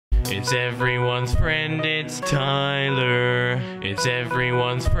It's everyone's friend, it's Tyler. It's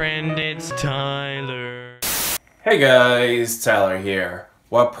everyone's friend, it's Tyler. Hey guys, Tyler here.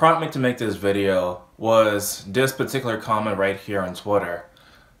 What prompted me to make this video was this particular comment right here on Twitter.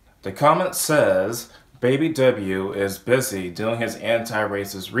 The comment says, Baby W is busy doing his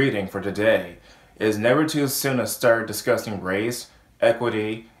anti-racist reading for today. It is never too soon to start discussing race,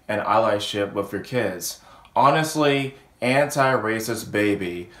 equity, and allyship with your kids. Honestly, Anti-Racist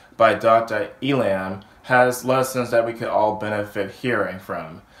Baby by Dr. Elam has lessons that we could all benefit hearing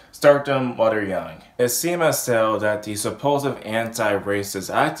from. Start them while they're young. It seems as though that the supposed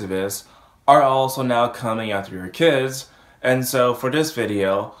anti-racist activists are also now coming after your kids, and so for this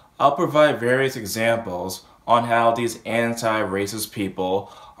video, I'll provide various examples on how these anti-racist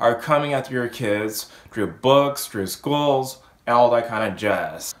people are coming after your kids through books, through schools, and all that kind of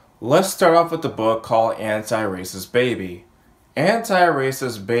jazz. Let's start off with the book called Anti-Racist Baby.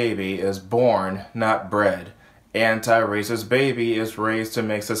 Anti-Racist Baby is born, not bred. Anti-racist baby is raised to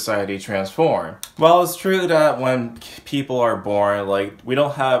make society transform. Well, it's true that when people are born, we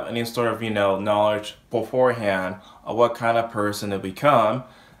don't have any sort of, knowledge beforehand of what kind of person to become.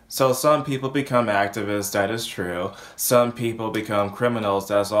 So some people become activists, that is true. Some people become criminals,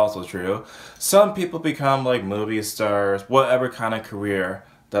 that's also true. Some people become movie stars, whatever kind of career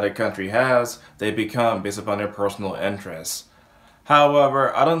that a country has, they become based upon their personal interests.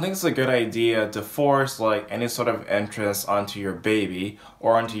 However, I don't think it's a good idea to force any sort of interest onto your baby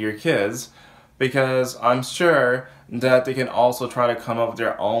or onto your kids, because I'm sure that they can also try to come up with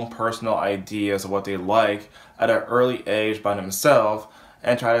their own personal ideas of what they like at an early age by themselves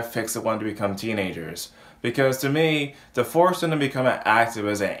and try to fix it when they become teenagers. Because to me, to force them to become an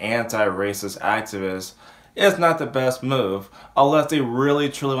activist, an anti-racist activist, is not the best move unless they really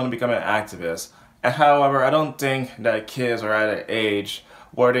truly want to become an activist. And however, I don't think that kids are at an age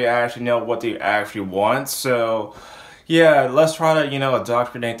where they actually know what they actually want. So yeah, let's try to,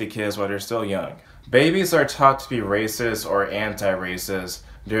 indoctrinate the kids while they're still young. Babies are taught to be racist or anti-racist.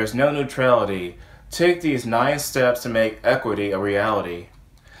 There's no neutrality. Take these 9 steps to make equity a reality.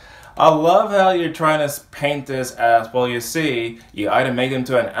 I love how you're trying to paint this as, well, you see, you either make them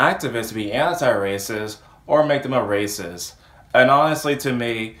to an activist to be anti-racist or make them a racist. And honestly, to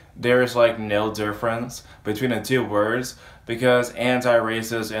me, there's no difference between the two words, because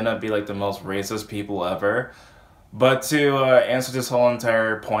anti-racists end up being the most racist people ever. But to answer this whole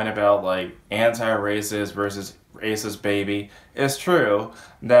entire point about anti-racist versus racist baby, it's true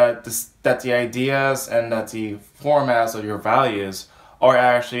that the ideas and that the formats of your values are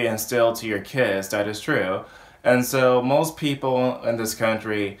actually instilled to your kids. That is true. And so most people in this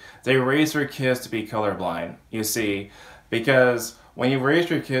country, they raise their kids to be colorblind, you see, because when you raise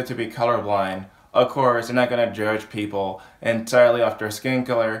your kid to be colorblind, of course, you're not going to judge people entirely off their skin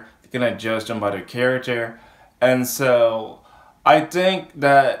color. You're going to judge them by their character. And so I think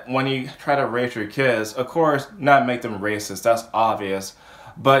that when you try to raise your kids, of course, not make them racist, that's obvious.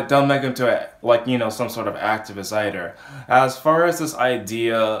 But don't make them to some sort of activist either. As far as this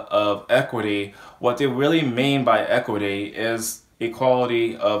idea of equity, what they really mean by equity is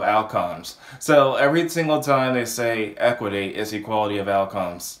equality of outcomes. So every single time they say equity is equality of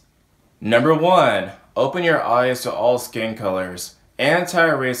outcomes. Number 1, open your eyes to all skin colors.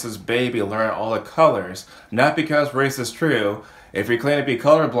 Anti-racist baby learn all the colors, not because race is true. If you claim to be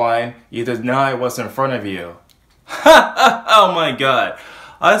colorblind, you deny what's in front of you. Oh my god.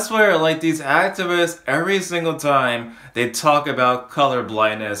 I swear, these activists, every single time they talk about color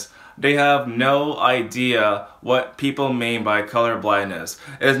blindness, they have no idea what people mean by color blindness.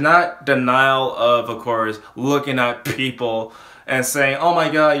 It's not denial of course, looking at people and saying, oh my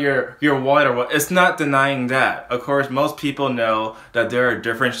god, you're white or what. It's not denying that. Of course, most people know that there are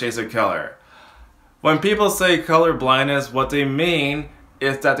different shades of color. When people say color blindness, what they mean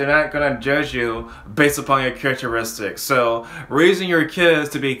is that they're not going to judge you based upon your characteristics. So raising your kids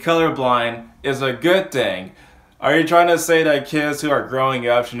to be colorblind is a good thing. Are you trying to say that kids who are growing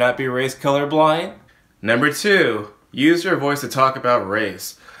up should not be raised colorblind? Number 2, use your voice to talk about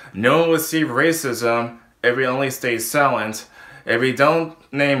race. No one will see racism if we only stay silent. If we don't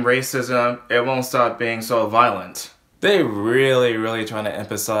name racism, it won't stop being so violent. They really trying to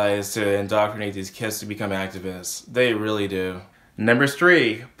emphasize to indoctrinate these kids to become activists. They really do. Number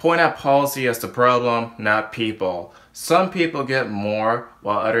 3, point out policy as the problem, not people. Some people get more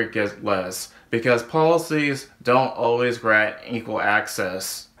while others get less, because policies don't always grant equal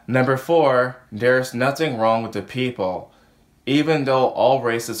access. Number 4, there's nothing wrong with the people. Even though all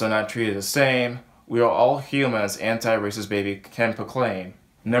races are not treated the same, we are all humans, anti-racist baby can proclaim.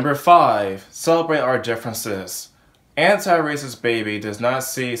 Number 5, celebrate our differences. Anti-racist baby does not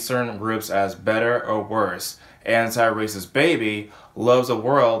see certain groups as better or worse. Anti-racist baby loves a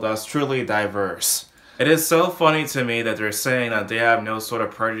world that's truly diverse. It is so funny to me that they're saying that they have no sort of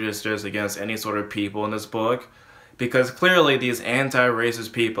prejudices against any sort of people in this book, because clearly these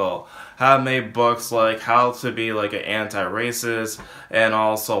anti-racist people have made books like How to Be Like an Anti-Racist and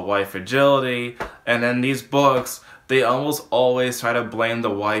also White Fragility, and in these books they almost always try to blame the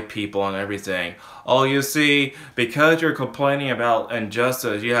white people on everything. Oh, you see, because you're complaining about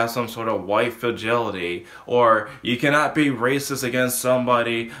injustice, you have some sort of white fragility, or you cannot be racist against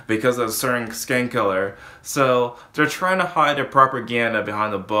somebody because of a certain skin color. So they're trying to hide the propaganda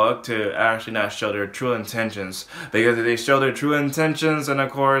behind the book to actually not show their true intentions, because if they show their true intentions, then of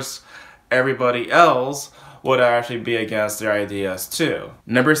course everybody else would actually be against their ideas too.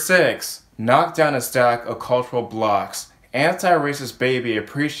 Number 6. Knock down a stack of cultural blocks. Anti-racist baby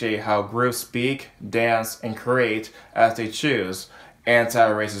appreciate how groups speak, dance, and create as they choose.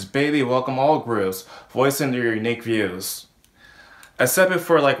 Anti-racist baby welcome all groups, voicing their unique views. Except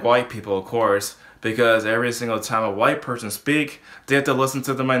for like white people, of course, because every single time a white person speak, they have to listen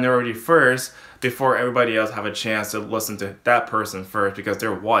to the minority first before everybody else have a chance to listen to that person first because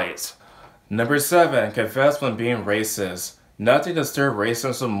they're white. Number 7. Confess when being racist. Nothing disturbs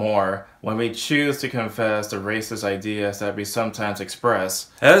racism more when we choose to confess the racist ideas that we sometimes express.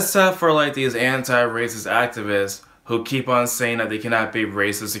 Except for like these anti-racist activists who keep on saying that they cannot be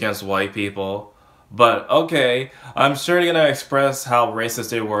racist against white people. But okay, I'm sure they're gonna express how racist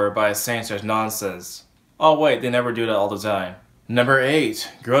they were by saying such nonsense. Oh wait, they never do that all the time. Number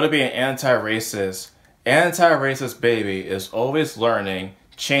 8. Grow to be an anti-racist. Anti-racist baby is always learning,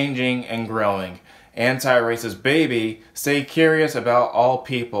 changing, and growing. Anti-racist baby stay curious about all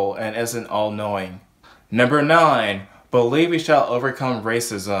people and isn't all-knowing. Number 9. Believe we shall overcome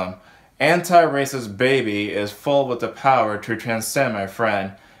racism. Anti-racist baby is full with the power to transcend, my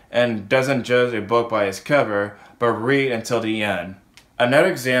friend, and doesn't judge a book by its cover, but read until the end. Another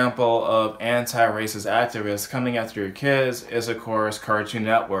example of anti-racist activists coming after your kids is of course Cartoon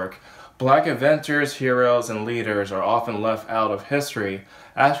Network. Black inventors, heroes, and leaders are often left out of history.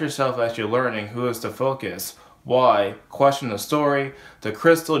 Ask yourself as you're learning who is the focus. Why? Question the story. The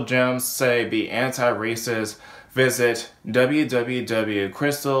crystal gems say be anti-racist. Visit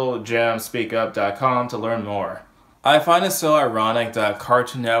www.crystalgemspeakup.com to learn more. I find it so ironic that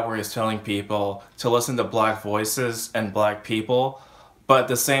Cartoon Network is telling people to listen to black voices and black people, but at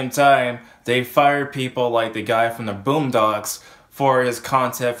the same time, they fire people like the guy from the Boondocks for his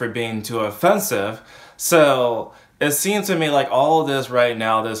content for being too offensive. So it seems to me like all of this right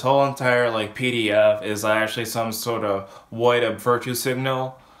now, this whole entire like PDF is actually some sort of white virtue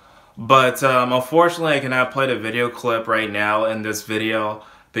signal. But unfortunately I cannot play the video clip right now in this video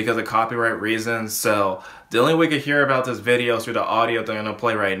because of copyright reasons. So the only way you can hear about this video is through the audio that I'm going to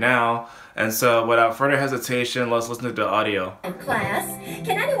play right now. And so without further hesitation, let's listen to the audio. Class,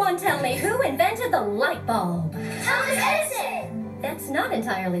 can anyone tell me who invented the light bulb? Thomas Edison! That's not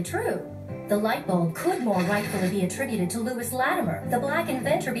entirely true. The light bulb could more rightfully be attributed to Lewis Latimer, the black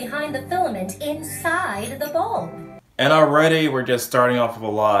inventor behind the filament inside the bulb. And already we're just starting off with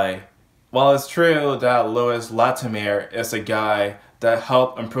a lie. While it's true that Lewis Latimer is a guy that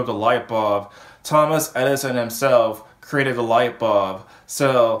helped improve the light bulb, Thomas Edison himself created the light bulb.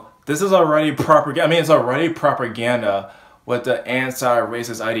 So this is already propaganda. I mean, it's already propaganda with the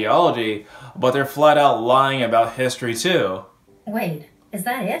anti-racist ideology, but they're flat out lying about history too. Wait, is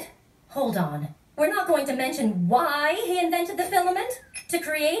that it? Hold on. We're not going to mention why he invented the filament? To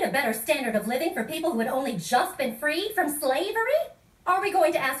create a better standard of living for people who had only just been freed from slavery? Are we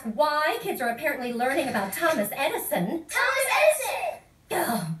going to ask why kids are apparently learning about Thomas Edison? Thomas Edison!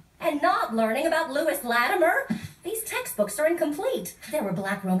 Ugh, and not learning about Lewis Latimer? These textbooks are incomplete. There were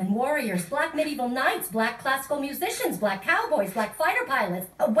black Roman warriors, black medieval knights, black classical musicians, black cowboys, black fighter pilots.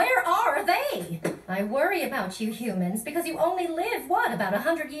 Where are they? I worry about you humans because you only live, what, about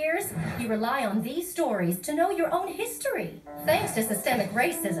 100 years? You rely on these stories to know your own history. Thanks to systemic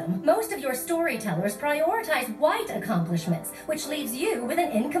racism, most of your storytellers prioritize white accomplishments, which leaves you with an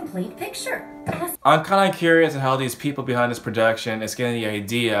incomplete picture. I'm kind of curious at how these people behind this production is getting the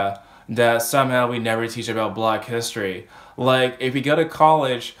idea that somehow we never teach about black history. Like, if you go to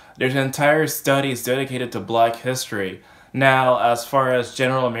college, there's entire studies dedicated to black history. Now, as far as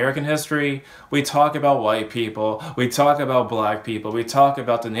general American history, we talk about white people, we talk about black people, we talk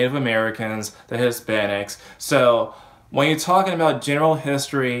about the Native Americans, the Hispanics. So, when you're talking about general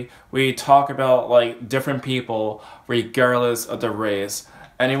history, we talk about like different people regardless of the race.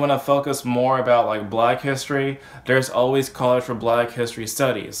 And you want to focus more about like black history, there's always College for Black History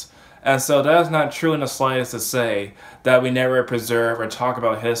Studies. And so that is not true in the slightest to say that we never preserve or talk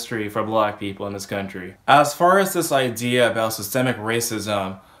about history for black people in this country. As far as this idea about systemic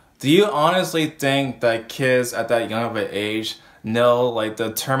racism, do you honestly think that kids at that young of an age know like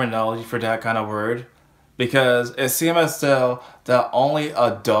the terminology for that kind of word? Because it seems as though that only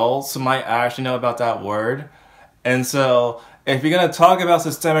adults might actually know about that word. And so if you're going to talk about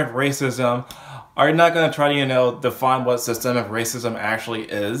systemic racism, are you not going to try to, define what systemic racism actually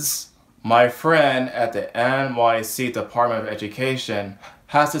is? My friend at the NYC Department of Education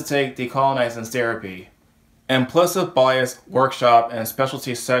has to take decolonizing therapy. Implicit bias workshop and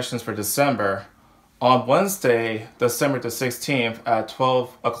specialty sessions for December. On Wednesday, December the 16th at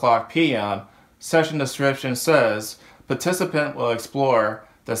 12 o'clock p.m., session description says, participant will explore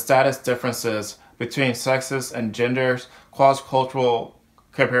the status differences between sexes and genders, cross-cultural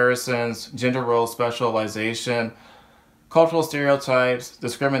comparisons, gender role specialization, cultural stereotypes,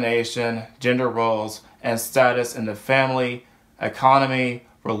 discrimination, gender roles, and status in the family, economy,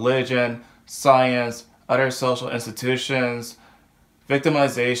 religion, science, other social institutions,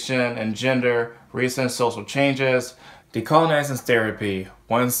 victimization and gender, recent social changes. Decolonizing Therapy,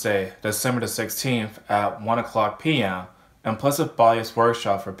 Wednesday, December the 16th at 1 o'clock p.m. Implicit Bias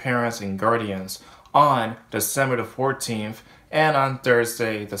Workshop for Parents and Guardians on December the 14th and on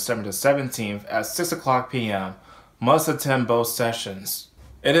Thursday, December the 17th at 6 o'clock p.m. Must attend both sessions.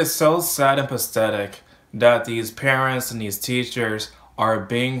 It is so sad and pathetic that these parents and these teachers are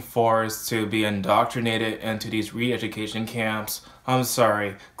being forced to be indoctrinated into these re-education camps,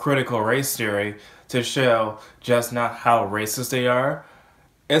 critical race theory, to show just not how racist they are.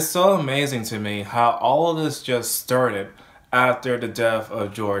 It's so amazing to me how all of this just started after the death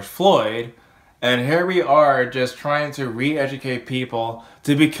of George Floyd, and here we are just trying to re-educate people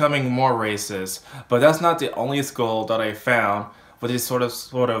to becoming more racist. But that's not the only school that I found with these sort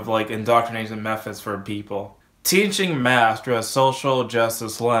of like indoctrination methods for people. Teaching math through a social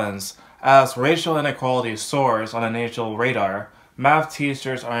justice lens. As racial inequality soars on the national radar, math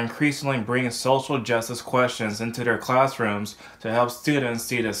teachers are increasingly bringing social justice questions into their classrooms to help students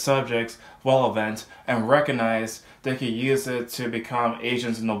see the subjects relevant and recognize they can use it to become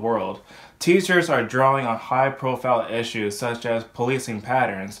agents in the world. Teachers are drawing on high-profile issues such as policing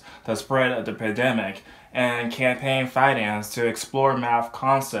patterns, the spread of the pandemic, and campaign finance to explore math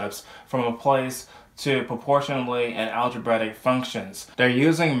concepts from a place to proportionally and algebraic functions. They're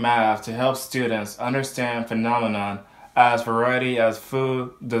using math to help students understand phenomenon as variety as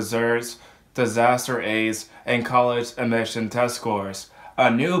food, desserts, disaster aids, and college admission test scores. A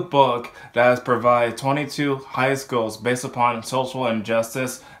new book that has provided 22 high schools based upon social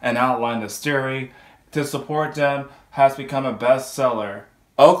injustice and outlined this theory to support them has become a bestseller.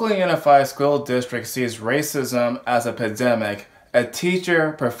 Oakland Unified School District sees racism as a pandemic. A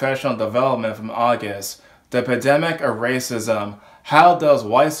teacher professional development from August. The pandemic of racism. How does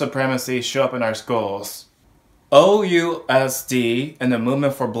white supremacy show up in our schools? OUSD and the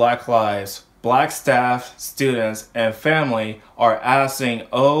Movement for Black Lives. Black staff, students, and family are asking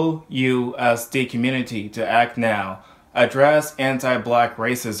OUSD community to act now. Address anti-black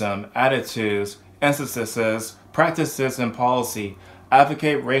racism, attitudes, instances, practices, and policy.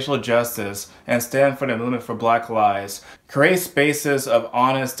 Advocate racial justice, and stand for the movement for Black lives. Create spaces of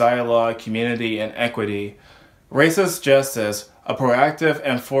honest dialogue, community, and equity. Racist justice, a proactive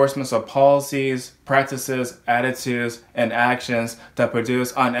enforcement of policies, practices, attitudes, and actions that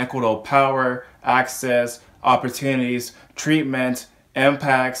produce unequitable power, access, opportunities, treatment,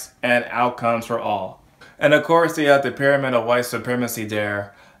 impacts, and outcomes for all. And of course, you have the pyramid of white supremacy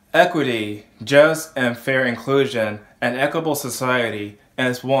there. Equity, just and fair inclusion, an equitable society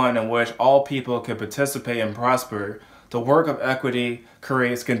is one in which all people can participate and prosper. The work of equity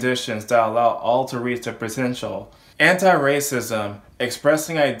creates conditions that allow all to reach their potential. Anti-racism,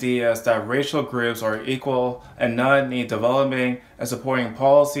 expressing ideas that racial groups are equal and none need developing and supporting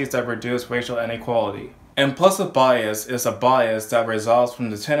policies that reduce racial inequality. Implicit bias is a bias that results from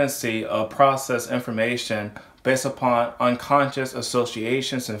the tendency of process information based upon unconscious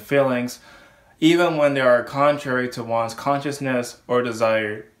associations and feelings, even when they are contrary to one's consciousness or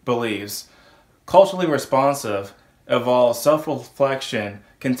desired beliefs. Culturally responsive involves self-reflection,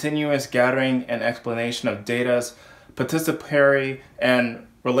 continuous gathering and explanation of data, participatory and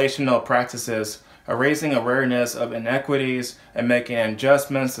relational practices, raising awareness of inequities, and making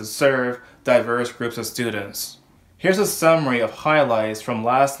adjustments to serve diverse groups of students. Here's a summary of highlights from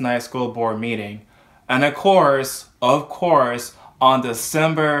last night's school board meeting. And of course, on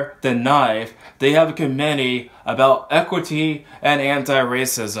December the 9th, they have a committee about equity and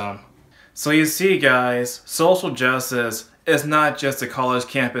anti-racism. So you see guys, social justice it's not just the college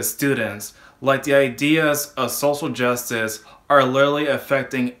campus students. Like, the ideas of social justice are literally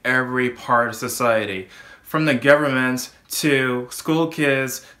affecting every part of society, from the government to school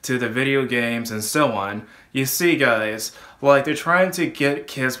kids to the video games and so on. You see, guys, like, they're trying to get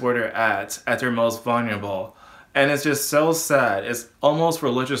kids where they're at their most vulnerable. And it's just so sad. It's almost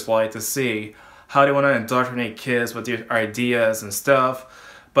religious-like to see how they want to indoctrinate kids with their ideas and stuff.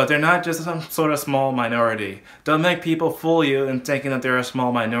 But they're not just some sort of small minority. Don't make people fool you in thinking that they're a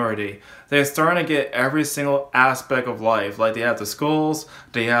small minority. They're starting to get every single aspect of life. Like, they have the schools,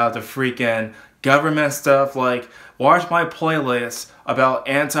 they have the freaking government stuff. Like, watch my playlist about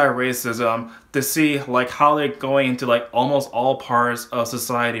anti-racism to see like how they're going into like almost all parts of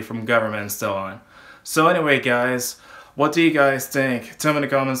society, from government and so on. So anyway, guys, what do you guys think? Tell me in the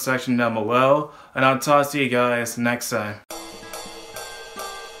comment section down below, and I'll talk to you guys next time.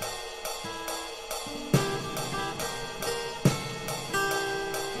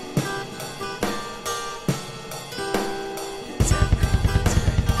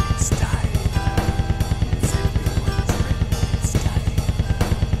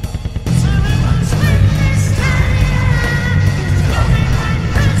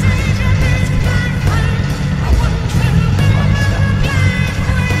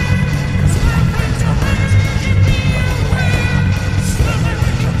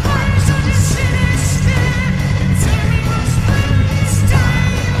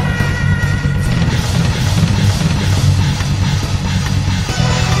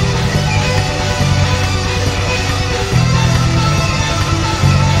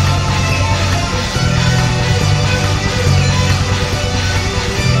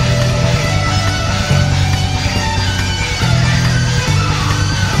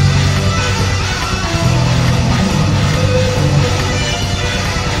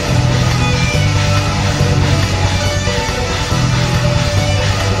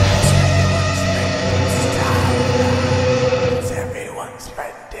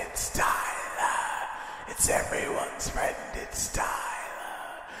 It's everyone's friend, it's Tyler.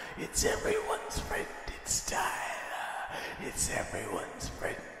 It's everyone's friend, it's Tyler. It's everyone's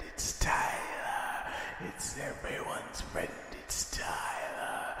friend, it's Tyler. It's everyone's friend, it's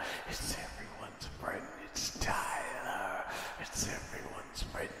Tyler. It's everyone's friend, it's Tyler. It's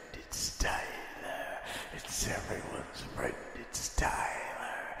everyone's friend, it's Tyler. It's everyone's friend, it's Tyler. It's everyone's friend, it's Tyler.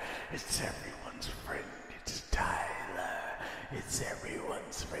 It's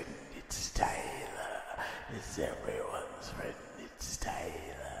everyone's friend, it's Tyler. It's everyone's friend, it's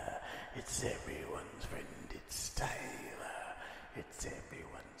Tyler. It's everyone's friend, it's Tyler. It's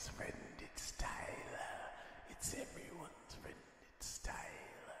everyone's friend, it's Tyler. It's everyone's friend.